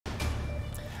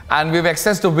And we've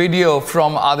accessed a video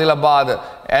from Adilabad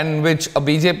in which a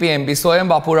BJP MP, Soyum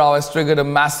Bapu has triggered a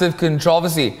massive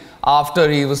controversy after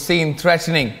he was seen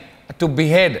threatening to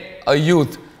behead a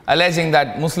youth, alleging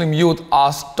that Muslim youth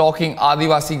are stalking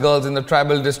Adivasi girls in the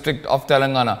tribal district of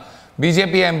Telangana.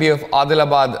 BJP MP of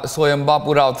Adilabad, Soyum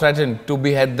Bapu threatened to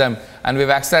behead them, and we've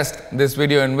accessed this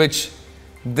video in which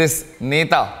this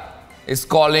Neta is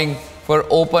calling for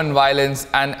open violence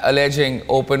and alleging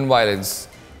open violence.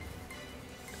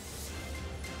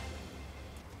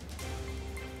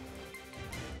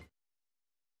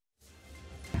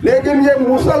 लेकिन ये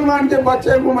मुसलमान के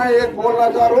बच्चे को मैं एक बोलना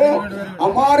चाह रहा हूँ,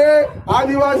 हमारे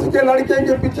आदिवासी के लड़के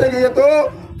के पीछे गए तो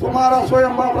तुम्हारा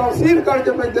स्वयं बाप सिर काट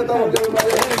के फेंक देता हूँ।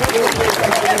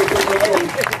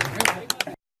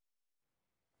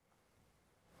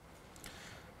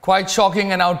 Quite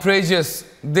shocking and outrageous.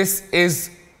 This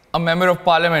is a member of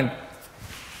parliament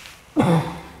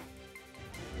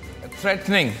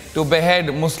threatening to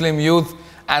behead Muslim youth,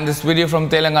 and this video from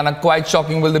Telangana, quite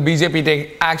shocking. Will the BJP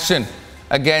take action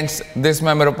against this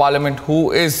member of parliament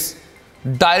who is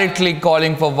directly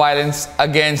calling for violence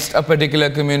against a particular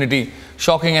community?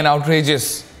 Shocking and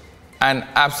outrageous and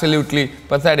absolutely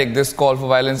pathetic, this call for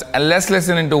violence. And let's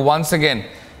listen into once again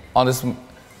on this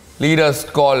leader's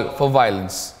call for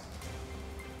violence.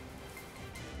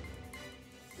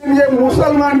 ये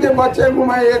मुसलमान के बच्चे को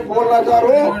मैं एक बोलना चाह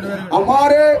रहा हूँ,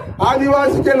 हमारे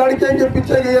आदिवासी के लड़के के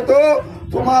पीछे गए तो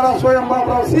तुम्हारा स्वयं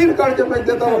बाप सिर काट के फेंक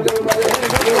देता हूँ।